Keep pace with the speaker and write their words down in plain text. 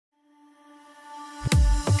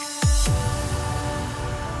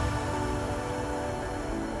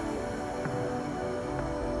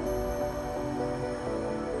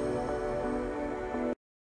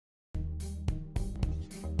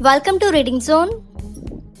Welcome to Reading Zone.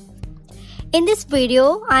 In this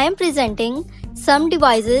video, I am presenting some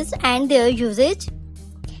devices and their usage.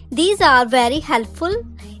 These are very helpful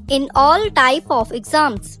in all type of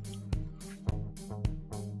exams.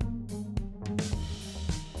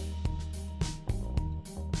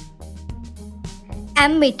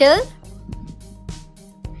 Ammeter.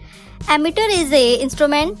 Ammeter is an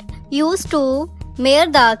instrument used to measure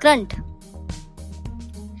the current.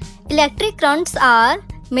 Electric currents are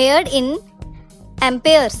measured in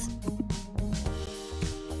amperes.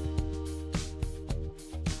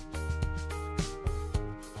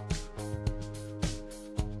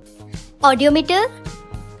 Audiometer.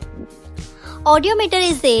 Audiometer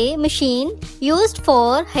is a machine used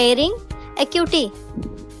for hearing acuity.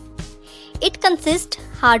 It consists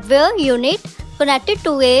hardware unit connected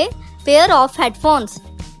to a pair of headphones.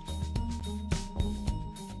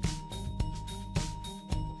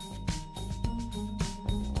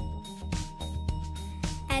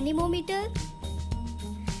 Anemometer.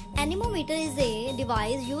 Anemometer is a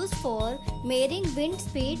device used for measuring wind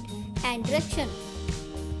speed and direction.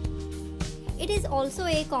 It is also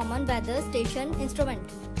a common weather station instrument.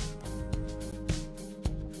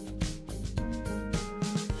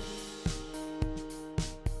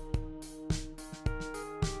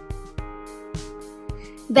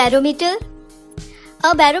 Barometer.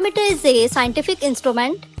 A barometer is a scientific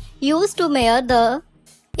instrument used to measure the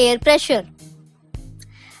air pressure.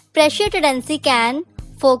 Pressure tendency can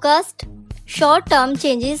forecast short-term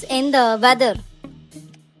changes in the weather.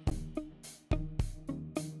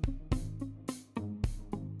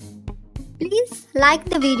 Please like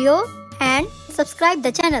the video and subscribe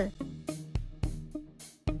the channel.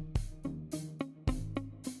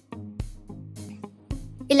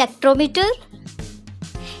 Electrometer.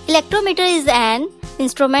 Electrometer is an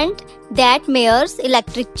instrument that measures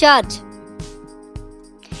electric charge.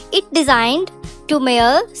 It is designed to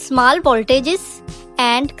measure small voltages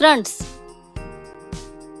and currents.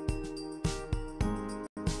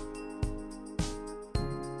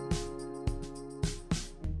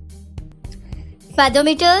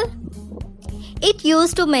 Fathometer. It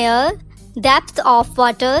used to measure depth of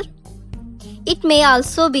water. It may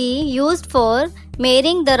also be used for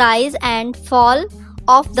measuring the rise and fall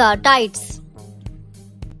of the tides.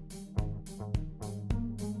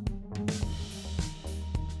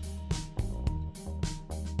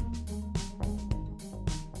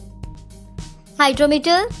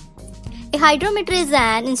 Hydrometer. A hydrometer is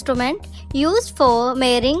an instrument used for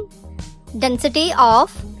measuring density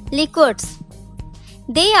of liquids.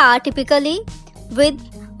 They are typically with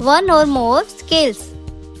one or more scales.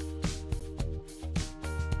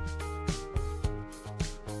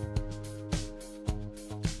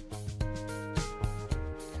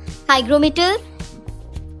 Hygrometer.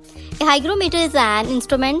 A hygrometer is an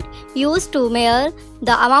instrument used to measure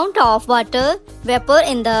the amount of water vapor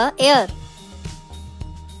in the air.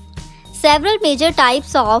 Several major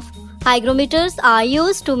types of hygrometers are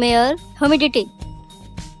used to measure humidity.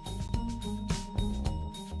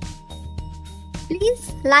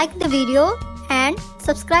 Please like the video and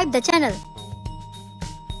subscribe the channel.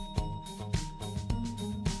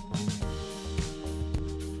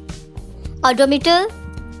 Odometer.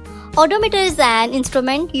 Odometer is an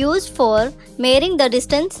instrument used for measuring the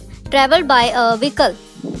distance traveled by a vehicle.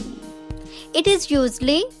 It is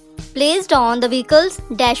usually placed on the vehicle's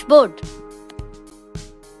dashboard.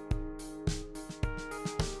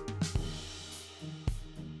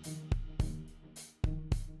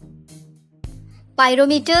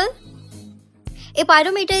 Pyrometer. A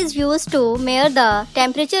pyrometer is used to measure the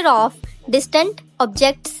temperature of distant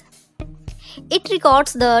objects. It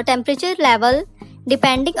records the temperature level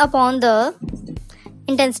depending upon the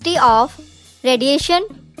intensity of radiation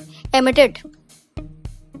emitted.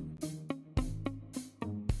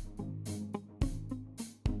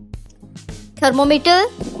 Thermometer.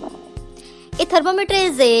 A thermometer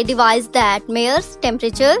is a device that measures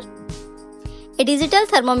temperature. A digital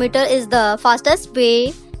thermometer is the fastest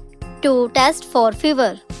way to test for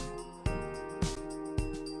fever.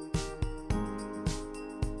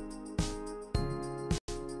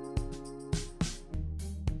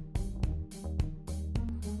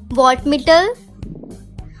 Voltmeter.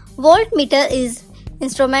 Voltmeter is an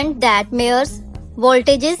instrument that measures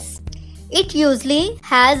voltages. It usually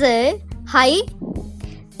has a high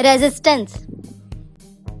resistance.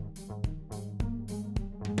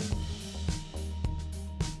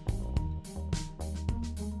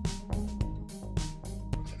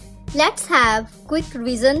 Let's have quick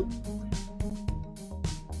revision.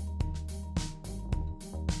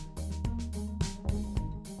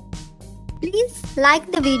 Please like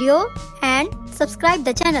the video and subscribe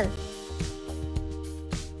the channel.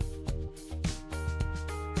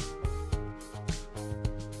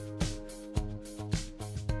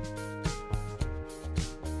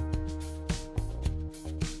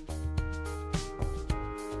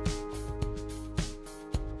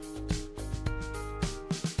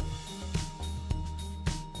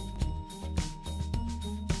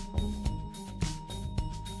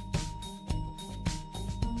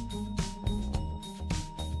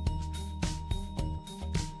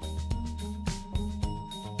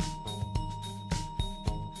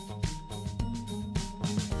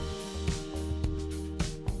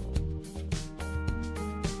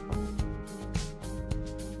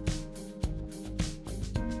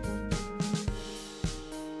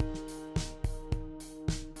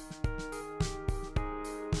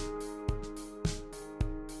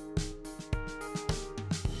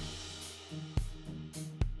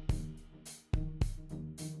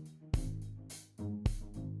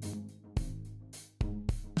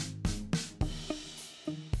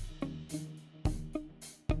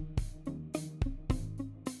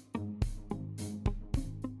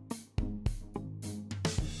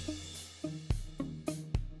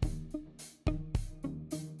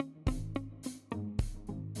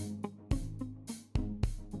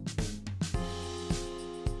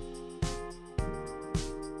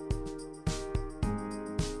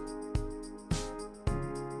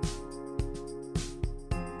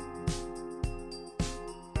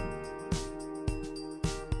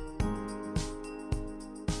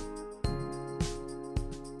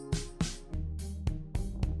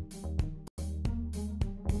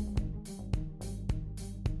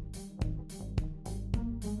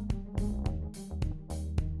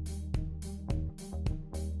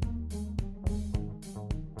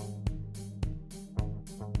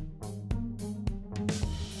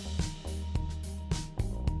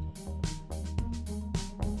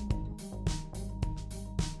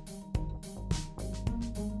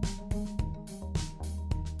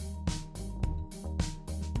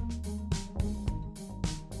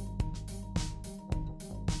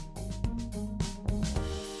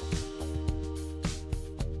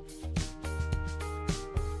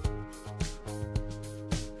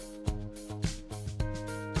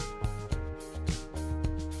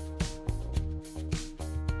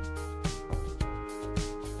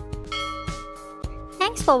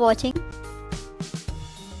 Thanks for watching.